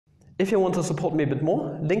If you want to support me a bit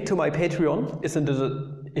more, link to my Patreon is in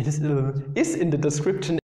the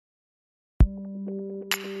description.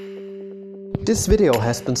 This video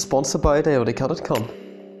has been sponsored by Diodica.com.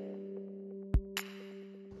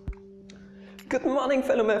 Good morning,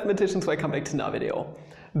 fellow mathematicians, welcome back to another video.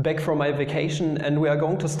 Back from my vacation, and we are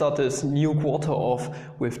going to start this new quarter off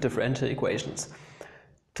with differential equations.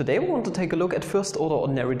 Today we want to take a look at first order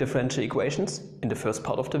ordinary differential equations in the first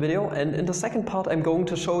part of the video, and in the second part I'm going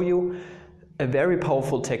to show you a very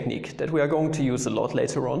powerful technique that we are going to use a lot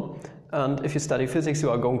later on. And if you study physics, you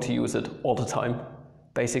are going to use it all the time.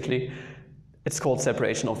 Basically, it's called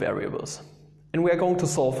separation of variables. And we are going to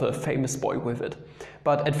solve a famous BOI with it.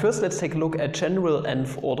 But at first let's take a look at general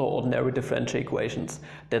nth order ordinary differential equations.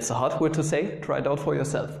 That's a hard word to say, try it out for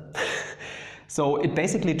yourself. So it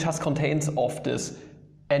basically just contains of this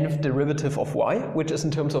nth derivative of y, which is in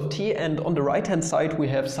terms of t, and on the right hand side we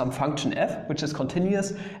have some function f, which is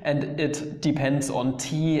continuous, and it depends on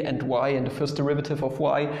t and y and the first derivative of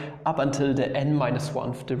y up until the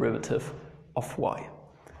n-1th derivative of y.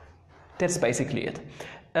 That's basically it.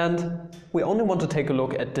 And we only want to take a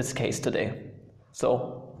look at this case today.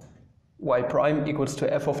 So y prime equals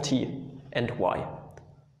to f of t and y.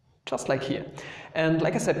 Just like here. And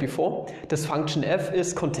like I said before, this function f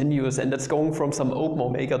is continuous and it's going from some open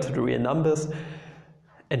omega to the real numbers.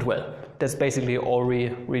 And well, that's basically all we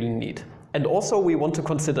really need. And also we want to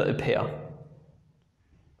consider a pair,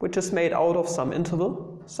 which is made out of some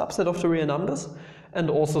interval, subset of the real numbers, and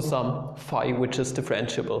also some phi, which is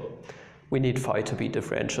differentiable. We need phi to be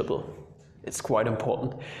differentiable. It's quite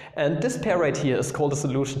important. And this pair right here is called a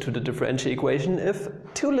solution to the differential equation if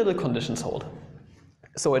two little conditions hold.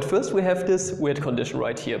 So at first we have this weird condition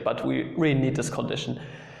right here, but we really need this condition.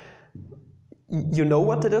 You know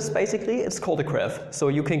what it is basically? It's called a graph. So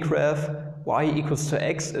you can graph y equals to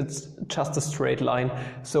x, it's just a straight line.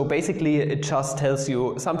 So basically it just tells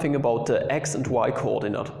you something about the x and y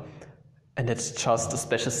coordinate. And it's just a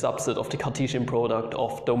special subset of the Cartesian product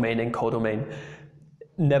of domain and codomain.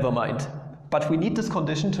 Never mind. But we need this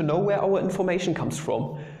condition to know where our information comes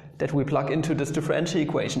from, that we plug into this differential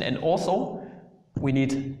equation. And also, we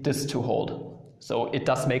need this to hold. So it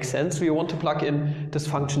does make sense. We want to plug in this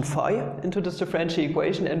function phi into this differential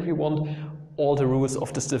equation, and we want all the rules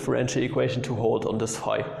of this differential equation to hold on this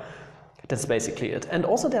phi. That's basically it. And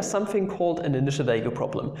also there's something called an initial value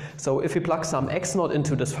problem. So if we plug some x naught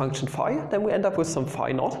into this function phi, then we end up with some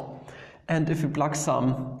phi naught. And if we plug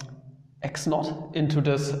some x naught into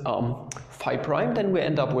this phi prime, then we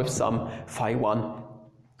end up with some phi 1.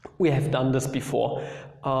 We have done this before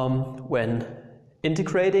when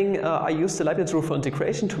integrating. I used the Leibniz rule for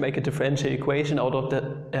integration to make a differential equation out of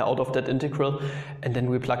that integral, and then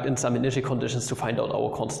we plugged in some initial conditions to find out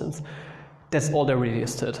our constants. That's all there really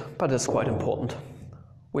is to it, but it's quite important.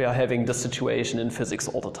 We are having this situation in physics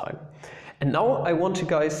all the time. And now I want you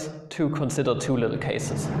guys to consider two little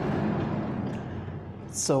cases.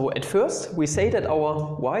 So at first we say that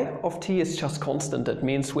our y of t is just constant. That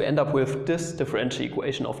means we end up with this differential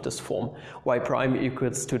equation of this form. Y prime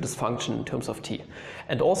equals to this function in terms of t.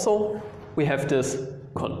 And also we have this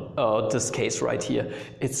case right here.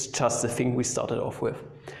 It's just the thing we started off with.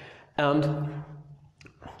 And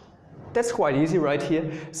that's quite easy right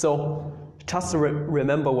here. So just to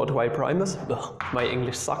remember what y prime is. Ugh, my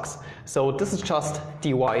English sucks. So this is just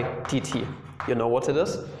dy dt. You know what it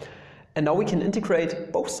is? And now we can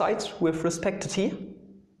integrate both sides with respect to t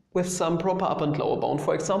with some proper upper and lower bound.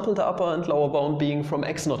 For example, the upper and lower bound being from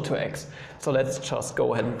x naught to x. So let's just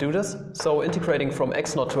go ahead and do this. So integrating from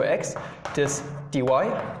x naught to x, this dy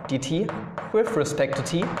dt with respect to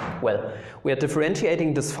t, well, we are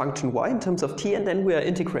differentiating this function y in terms of t, and then we are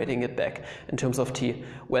integrating it back in terms of t.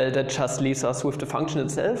 Well, that just leaves us with the function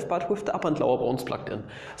itself, but with the upper and lower bounds plugged in.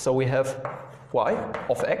 So we have y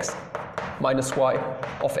of x minus y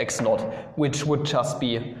of x naught, which would just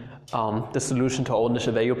be the solution to our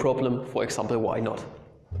initial value problem, for example, y naught.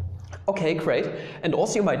 Okay, great. And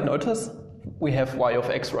also you might notice we have y of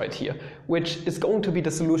x right here, which is going to be the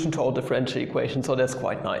solution to our differential equation, so that's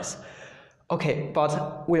quite nice. Okay,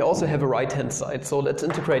 but we also have a right-hand side, so let's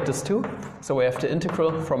integrate this too. So we have the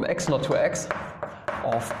integral from x naught to x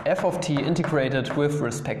of f of t integrated with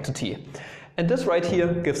respect to t. And this right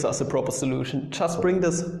here gives us a proper solution. Just bring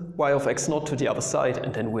this y of x naught to the other side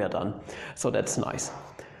and then we are done. So that's nice.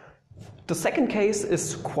 The second case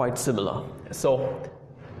is quite similar. So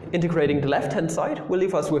integrating the left-hand side will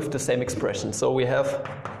leave us with the same expression. So we have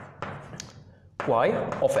y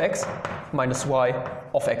of x minus y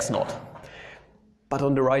of x naught. But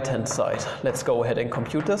on the right-hand side, let's go ahead and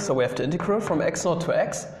compute this. So we have the integral from x naught to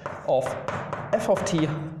x of f of t,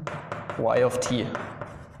 y of t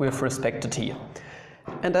with respect to t.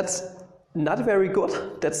 And that's not very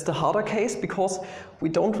good. That's the harder case because we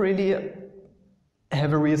don't really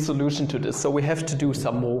have a real solution to this. So we have to do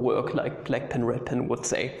some more work, like black pen, red pen would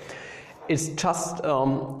say. It's just,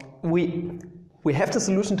 we have the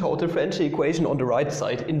solution to our differential equation on the right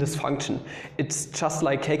side in this function. It's just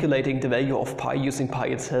like calculating the value of pi using pi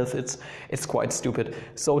itself. It's quite stupid.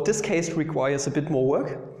 So this case requires a bit more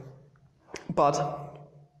work, but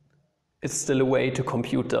it's still a way to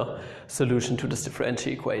compute the solution to this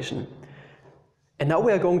differential equation. And now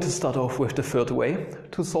we are going to start off with the third way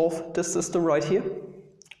to solve this system right here,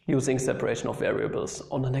 using separation of variables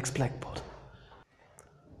on the next blackboard.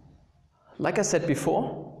 Like I said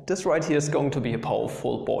before, this right here is going to be a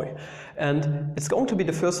powerful boy. And it's going to be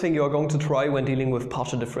the first thing you are going to try when dealing with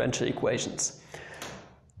partial differential equations.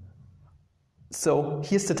 So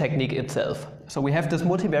here's the technique itself. So we have this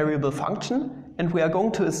multivariable function, and we are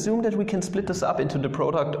going to assume that we can split this up into the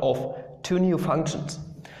product of two new functions.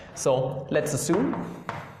 So let's assume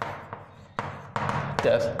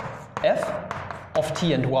that f of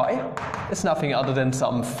t and y is nothing other than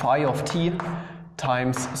some phi of t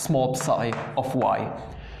times small psi of y.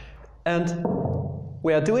 And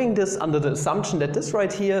we are doing this under the assumption that this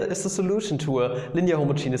right here is the solution to a linear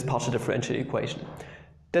homogeneous partial differential equation.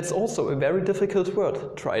 That's also a very difficult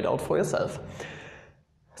word. Try it out for yourself.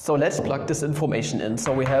 So let's plug this information in.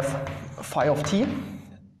 So we have phi of t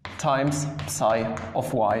times psi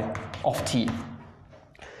of y of t.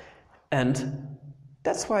 And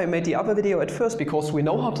that's why I made the other video at first, because we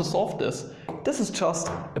know how to solve this. This is just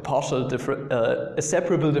a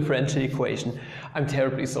separable differential equation. I'm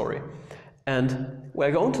terribly sorry. And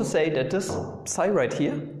we're going to say that this psi right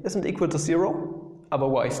here isn't equal to 0.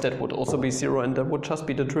 Otherwise that would also be 0 and that would just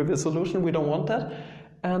be the trivial solution. We don't want that.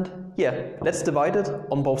 And yeah, let's divide it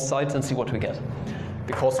on both sides and see what we get.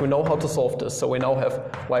 Because we know how to solve this. So we now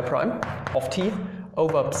have y prime of t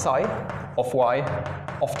over psi of y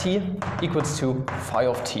of t equals to phi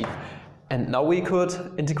of t. And now we could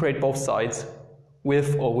integrate both sides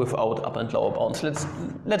with or without upper and lower bounds.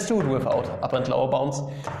 Let's do it without upper and lower bounds.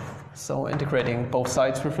 So integrating both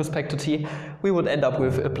sides with respect to t, we would end up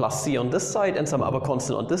with a plus c on this side and some other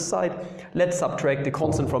constant on this side. Let's subtract the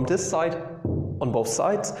constant from this side on both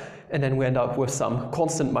sides, and then we end up with some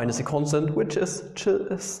constant minus a constant, which is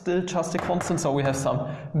still just a constant, so we have some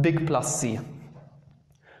big plus c.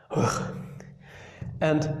 Ugh.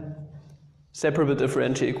 And separable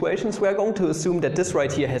differential equations, we are going to assume that this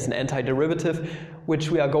right here has an antiderivative, which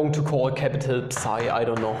we are going to call capital psi, I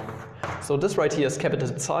don't know. So this right here is capital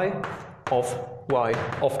psi of y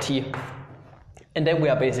of t. And then we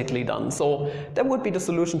are basically done. So that would be the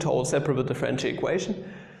solution to our separable differential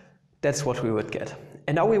equation. That's what we would get.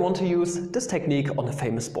 And now we want to use this technique on a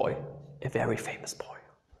famous boy, a very famous boy.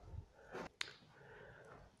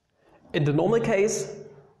 In the normal case,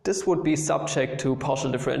 this would be subject to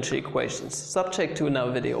partial differential equations, subject to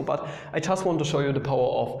another video, but I just want to show you the power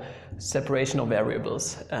of separation of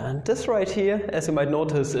variables. And this right here, as you might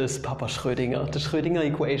notice, is Papa Schrödinger, the Schrödinger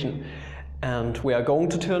equation. And we are going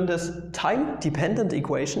to turn this time-dependent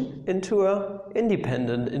equation into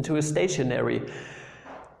a stationary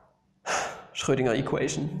Schrödinger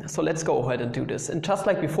equation. So let's go ahead and do this. And just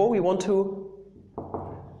like before, we want to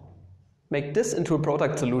make this into a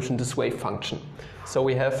product solution, this wave function. So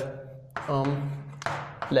we have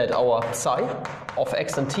let our psi of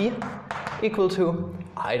x and t equal to,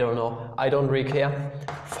 I don't know, I don't really care,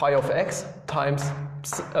 phi of x times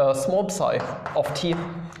small psi of t.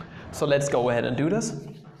 So let's go ahead and do this.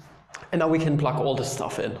 And now we can plug all this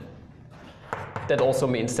stuff in. That also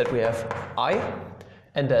means that we have I,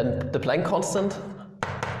 and then the Planck constant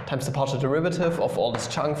times the partial derivative of all this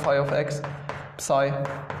chunk phi of x psi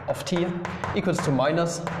of t equals to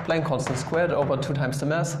minus Planck constant squared over 2 times the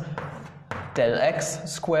mass del x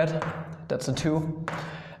squared, that's a 2,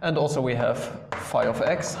 and also we have phi of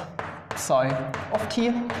x psi of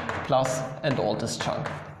t plus and all this chunk,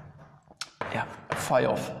 yeah, phi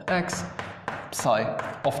of x psi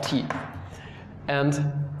of t. And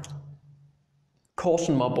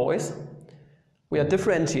caution, my boys, we are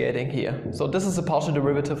differentiating here. So this is a partial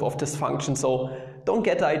derivative of this function, so don't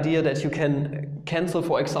get the idea that you can cancel,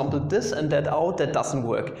 for example, this and that out. That doesn't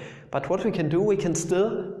work. But what we can do, we can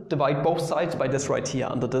still divide both sides by this right here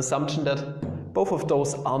under the assumption that both of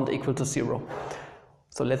those aren't equal to 0.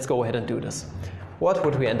 So let's go ahead and do this. What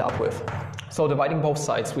would we end up with? So dividing both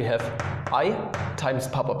sides, we have I times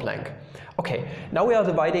Papa Planck. Okay, now we are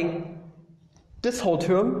dividing this whole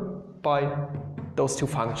term by those two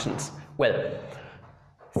functions. Well,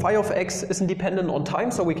 phi of x isn't dependent on time,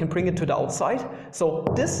 so we can bring it to the outside. So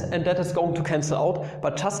this and that is going to cancel out,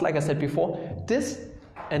 but just like I said before, this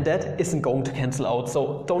and that isn't going to cancel out,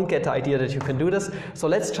 so don't get the idea that you can do this. So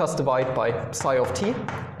let's just divide by psi of t,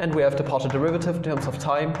 and we have the partial derivative in terms of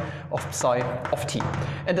time of psi of t.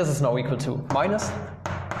 And this is now equal to minus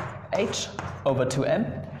h over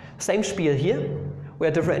 2m. Same spiel here. We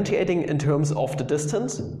are differentiating in terms of the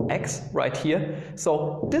distance, x, right here.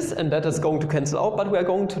 So this and that is going to cancel out, but we are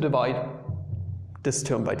going to divide this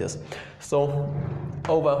term by this. So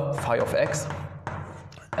over phi of x,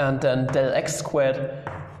 and then del x squared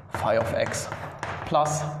phi of x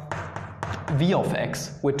plus v of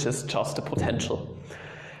x, which is just the potential.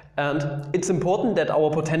 And it's important that our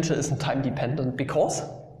potential isn't time dependent, because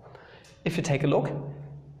if you take a look,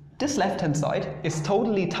 this left-hand side is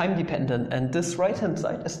totally time dependent, and this right-hand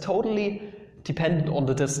side is totally dependent on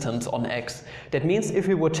the distance on x. That means if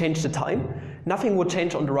we would change the time, nothing would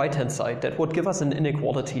change on the right-hand side. That would give us an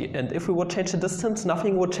inequality. And if we would change the distance,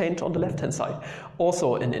 nothing would change on the left-hand side.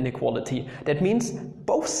 Also an inequality. That means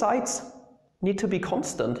both sides need to be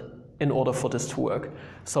constant in order for this to work.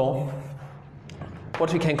 So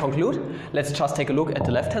what we can conclude, let's just take a look at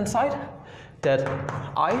the left-hand side, that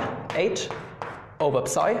h over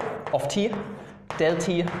psi of t del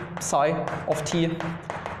t psi of t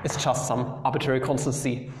is just some arbitrary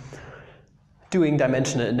constancy doing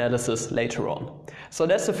dimensional analysis later on. So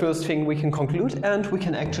that's the first thing we can conclude, and we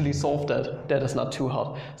can actually solve that. That is not too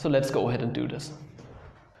hard. So let's go ahead and do this.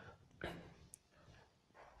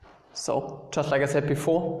 So, just like I said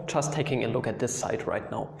before, just taking a look at this side right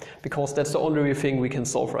now, because that's the only real thing we can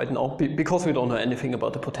solve right now, because we don't know anything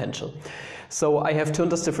about the potential. So I have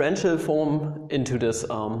turned this differential form into this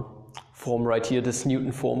form right here, this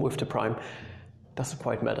Newton form with the prime. Doesn't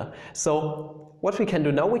quite matter. So what we can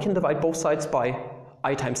do now, we can divide both sides by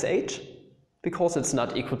I times h, because it's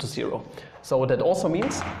not equal to 0. So that also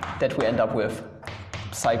means that we end up with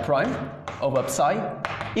psi prime over psi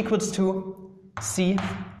equals to c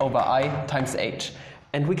over I times h.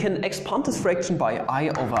 And we can expand this fraction by I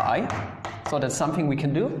over I. So that's something we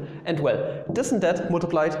can do. And well, this and that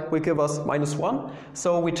multiplied will give us minus 1.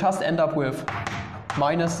 So we just end up with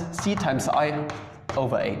minus c times I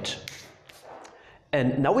over h.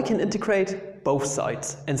 And now we can integrate both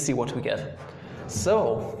sides and see what we get.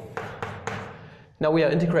 So now we are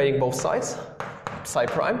integrating both sides, psi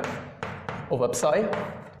prime over psi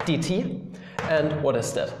dt. And what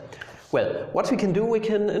is that? Well, what we can do, we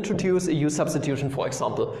can introduce a u substitution, for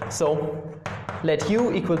example. So let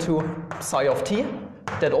u equal to psi of t.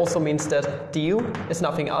 That also means that du is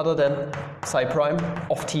nothing other than psi prime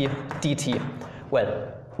of t dt.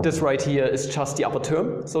 Well, this right here is just the upper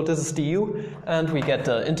term, so this is du, and we get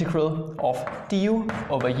the integral of du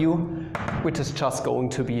over u, which is just going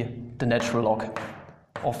to be the natural log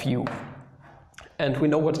of u. And we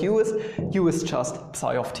know what u is. U is just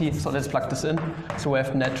psi of t, so let's plug this in. So we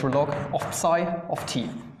have natural log of psi of t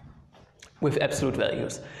with absolute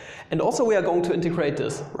values. And also we are going to integrate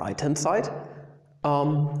this right-hand side.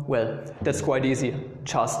 Well, that's quite easy.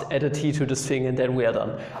 Just add a t to this thing and then we are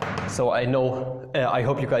done. So I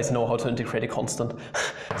hope you guys know how to integrate a constant.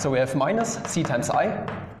 So we have minus c times I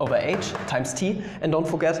over h times t. And don't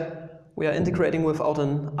forget, we are integrating without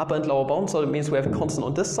an upper and lower bound, so that means we have a constant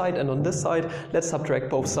on this side and on this side. Let's subtract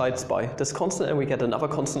both sides by this constant and we get another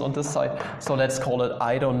constant on this side. So let's call it,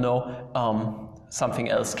 I don't know, something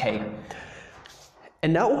else, k.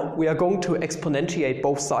 And now we are going to exponentiate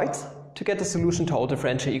both sides to get the solution to our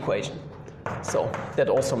differential equation. So that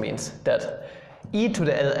also means that e to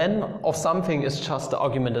the ln of something is just the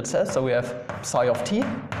argument itself. So we have psi of t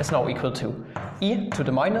is now equal to e to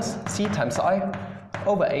the minus c times I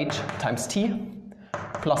over h times t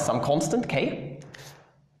plus some constant k.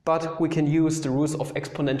 But we can use the rules of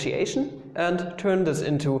exponentiation and turn this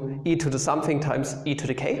into e to the something times e to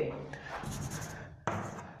the k.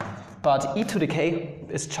 But e to the k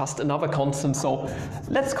is just another constant, so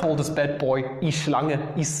let's call this bad boy e Schlange,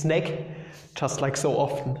 e snake, just like so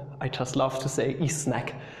often. I just love to say e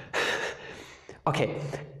snack. Okay,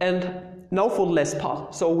 and now for the last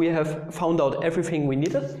part. So we have found out everything we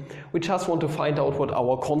needed. We just want to find out what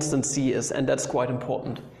our constant c is, and that's quite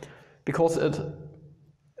important because it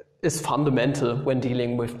is fundamental when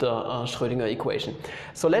dealing with the Schrödinger equation.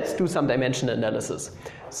 So let's do some dimensional analysis.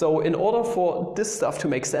 So in order for this stuff to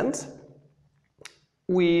make sense,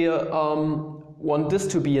 we want this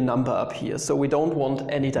to be a number up here. So we don't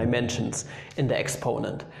want any dimensions in the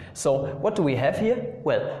exponent. So what do we have here?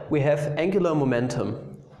 Well, we have angular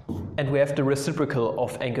momentum and we have the reciprocal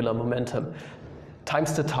of angular momentum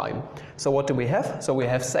times the time. So what do we have? So we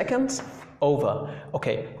have seconds over,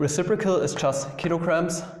 okay, reciprocal is just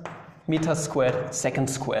kilograms, meters squared,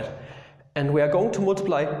 seconds squared. And we are going to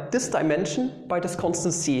multiply this dimension by this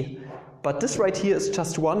constant c. but this right here is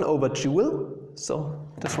just 1 over joule. So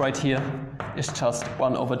this right here is just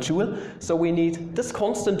 1 over joule. So we need this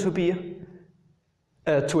constant to be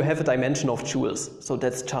to have a dimension of joules. So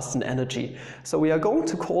that's just an energy. So we are going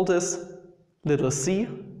to call this little c,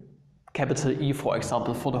 capital E, for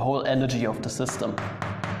example, for the whole energy of the system.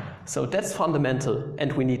 So that's fundamental,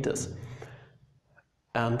 and we need this.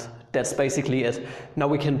 And that's basically it. Now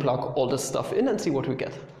we can plug all this stuff in and see what we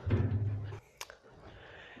get.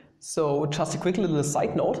 So just a quick little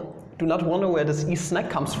side note. Do not wonder where this E snack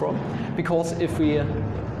comes from, because if we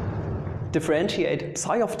differentiate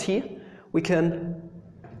psi of t, we can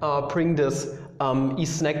bring this E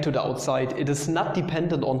snack to the outside. It is not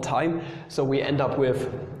dependent on time, so we end up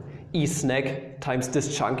with E snack times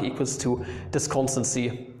this chunk equals to this constant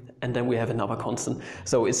c, and then we have another constant.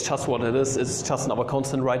 So it's just what it is, it's just another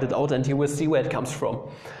constant, write it out and you will see where it comes from.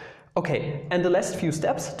 Okay, and the last few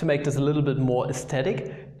steps to make this a little bit more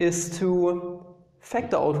aesthetic is to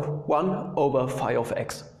factor out 1 over phi of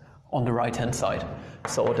x on the right hand side.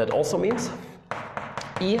 So that also means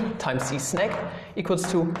E times E snack equals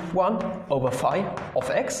to 1 over phi of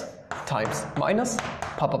x times minus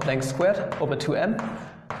Papa Planck squared over 2m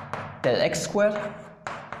del x squared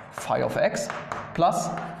phi of x plus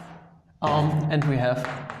and we have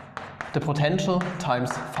the potential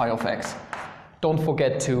times phi of x. Don't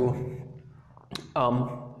forget to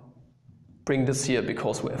bring this here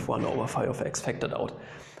because we have 1 over phi of x factored out.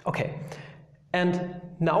 Okay, and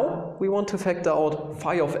now we want to factor out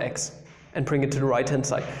phi of x and bring it to the right hand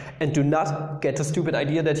side. And do not get the stupid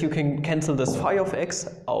idea that you can cancel this phi of x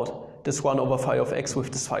out, this 1 over phi of x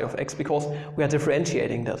with this phi of x, because we are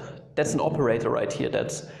differentiating that. That's an operator right here,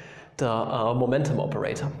 that's the momentum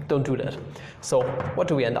operator. Don't do that. So what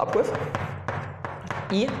do we end up with?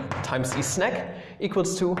 E times E snack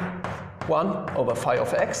equals to 1 over phi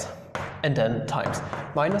of x, and then times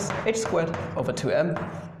minus h squared over 2m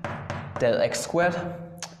del x squared,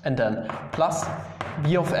 and then plus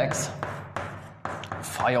v of x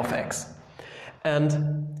phi of x.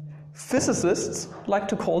 And physicists like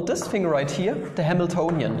to call this thing right here the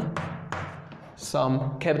Hamiltonian,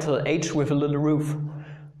 some capital H with a little roof.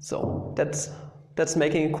 So that's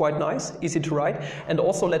making it quite nice, easy to write. And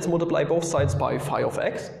also let's multiply both sides by phi of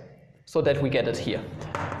x so that we get it here.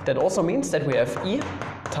 That also means that we have E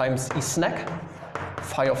times E snack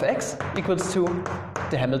phi of x equals to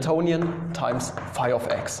the Hamiltonian times phi of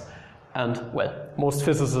x. And well, most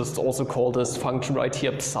physicists also call this function right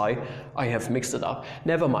here psi. I have mixed it up.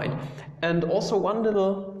 Never mind. And also one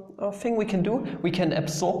little thing we can do, we can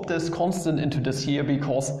absorb this constant into this here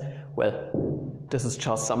because, well, this is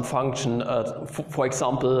just some function, for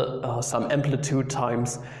example, some amplitude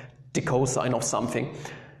times the cosine of something.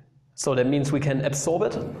 So that means we can absorb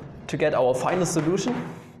it to get our final solution.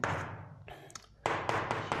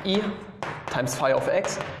 E times phi of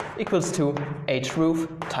x equals to h roof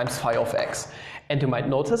times phi of x. And you might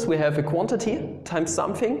notice we have a quantity times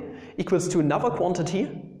something equals to another quantity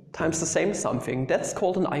times the same something. That's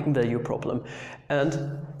called an eigenvalue problem.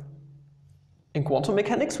 And in quantum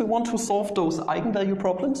mechanics, we want to solve those eigenvalue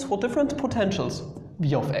problems for different potentials,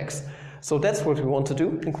 v of x. So that's what we want to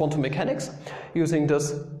do in quantum mechanics using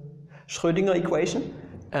this Schrödinger equation.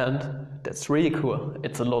 And that's really cool.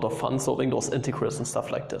 It's a lot of fun solving those integrals and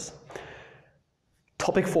stuff like this.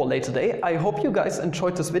 Topic for later day. I hope you guys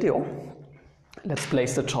enjoyed this video. Let's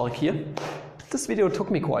place the chalk here. This video took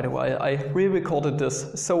me quite a while. I re-recorded this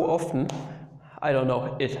so often. I don't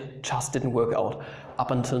know, it just didn't work out up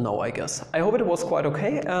until now, I guess. I hope it was quite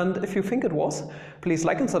okay, and if you think it was, please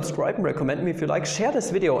like and subscribe and recommend me if you like. Share this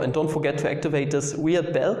video and don't forget to activate this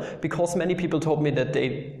weird bell, because many people told me that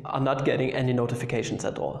they are not getting any notifications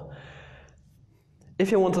at all. If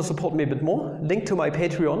you want to support me a bit more, link to my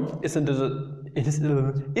Patreon is in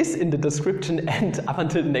the description, and up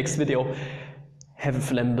until the next video, have a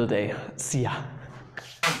flammable day. See ya.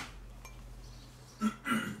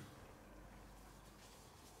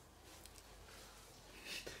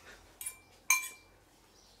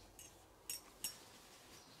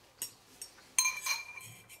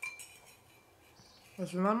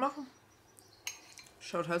 Was will man machen?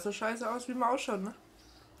 Schaut halt so scheiße aus, wie man ausschaut, ne?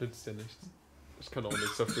 Nützt ja nichts. Ich kann auch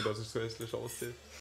nichts dafür, dass ich so hässlich aussehe.